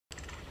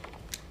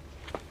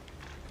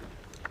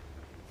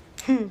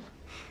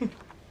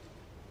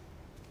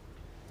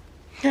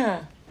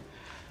Yeah.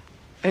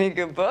 Any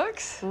good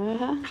books?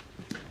 Enough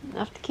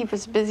to keep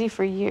us busy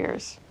for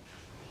years.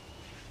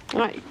 All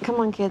right, come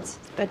on, kids.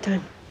 It's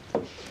bedtime.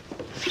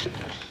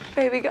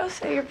 Baby, go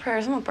say your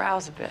prayers. I'm gonna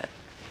browse a bit.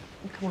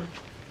 Come on.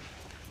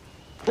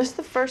 This is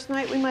the first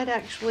night we might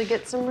actually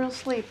get some real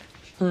sleep.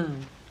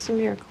 It's a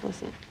miracle,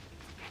 isn't it?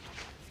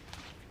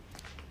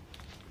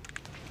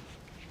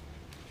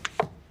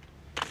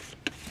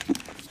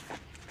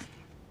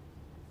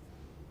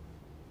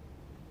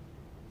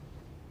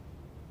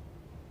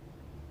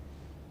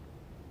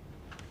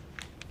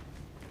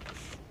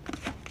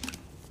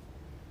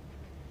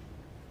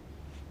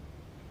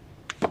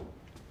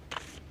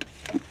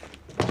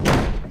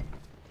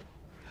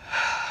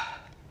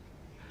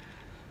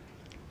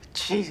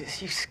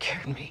 Jesus, you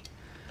scared me.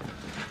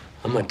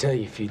 I'm gonna tell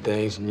you a few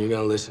things, and you're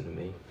gonna listen to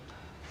me.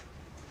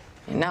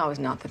 And now is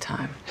not the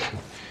time.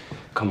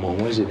 Come on,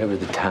 when is it ever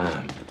the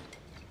time?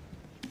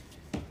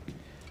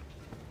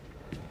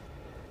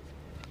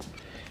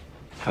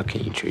 How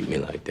can you treat me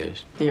like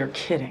this? You're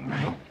kidding,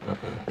 right?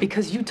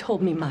 Because you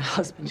told me my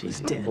husband was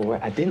dead. Boy,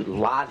 I didn't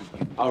lie to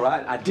you. All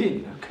right, I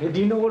didn't, okay? Do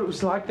you know what it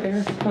was like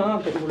there?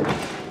 Huh?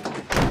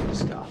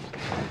 Stop.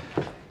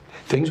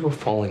 Things were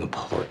falling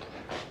apart.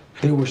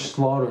 They were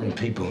slaughtering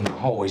people in the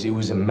hallways. It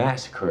was a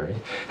massacre.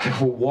 There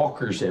were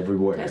walkers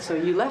everywhere. And so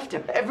you left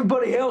him.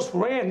 Everybody else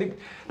ran.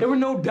 There were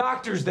no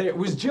doctors there. It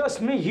was just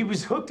me. He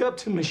was hooked up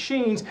to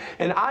machines,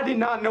 and I did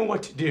not know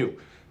what to do.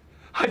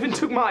 I even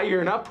took my ear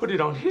and I put it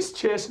on his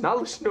chest, and I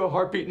listened to a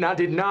heartbeat, and I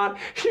did not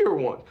hear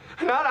one.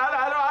 And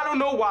I don't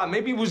know why.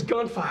 Maybe it was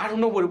gunfire. I don't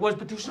know what it was,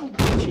 but there's no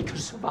way he could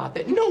have survived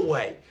that. No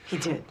way. He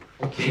did.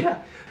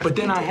 Yeah, but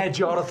then I had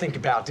y'all to think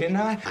about, didn't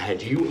I? I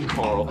had you and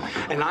Carl,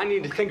 and I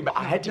needed to think about.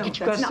 I had to get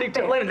you guys safe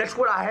to Atlanta. That's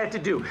what I had to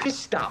do.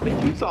 Just stop.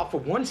 If you thought for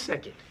 1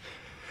 second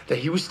that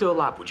he was still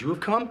alive, would you have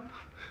come?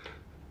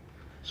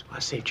 So I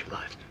saved your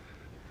life.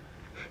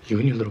 You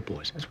and your little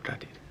boys. That's what I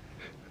did.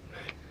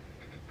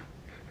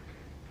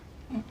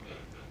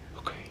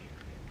 Okay.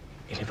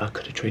 And if I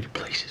could have traded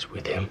places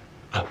with him,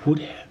 I would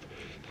have.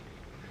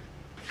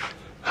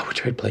 I would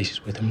trade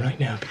places with him right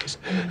now because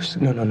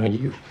no,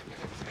 you.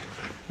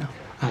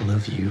 I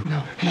love you.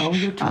 No,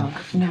 you're drunk.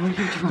 No,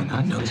 you're drunk. And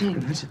I know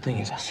that. That's the thing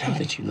is, I know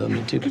that you love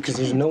me too because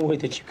there's no way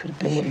that you could have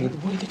been with me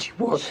the way that you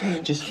were.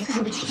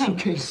 Just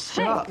okay.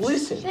 Stop.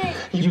 Listen.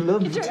 You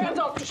love me too. Get your hands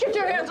off. Get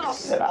your hands off. I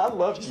said I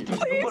love you. Please.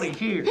 Nobody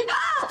here.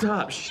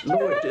 Stop. Shh,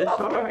 Lord, it's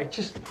all right.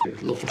 Just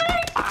look.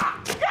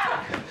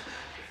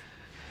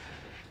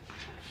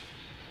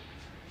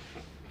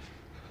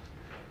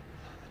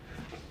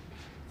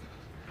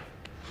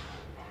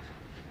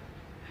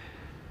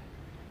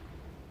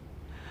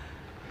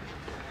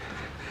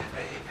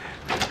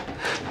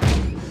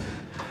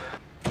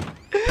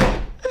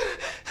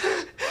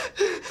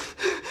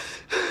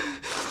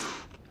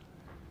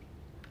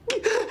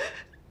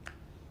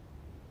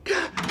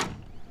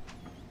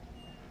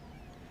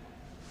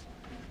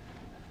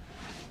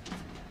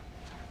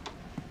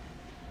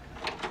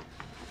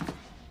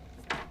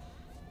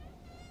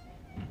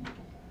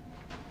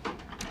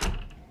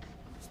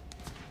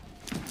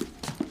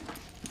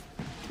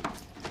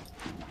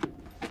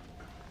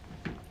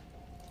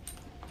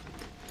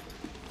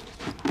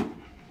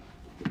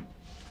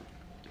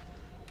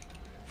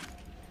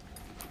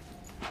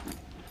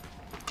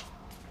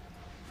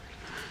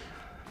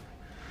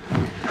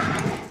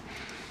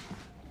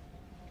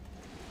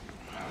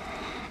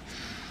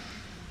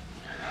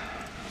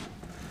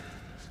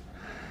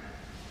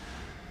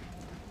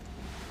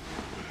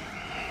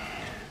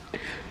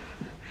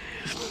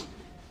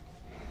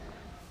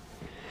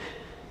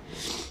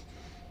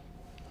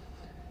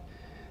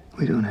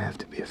 We don't have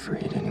to be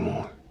afraid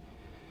anymore.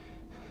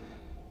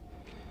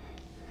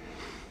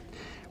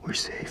 We're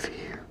safe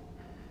here.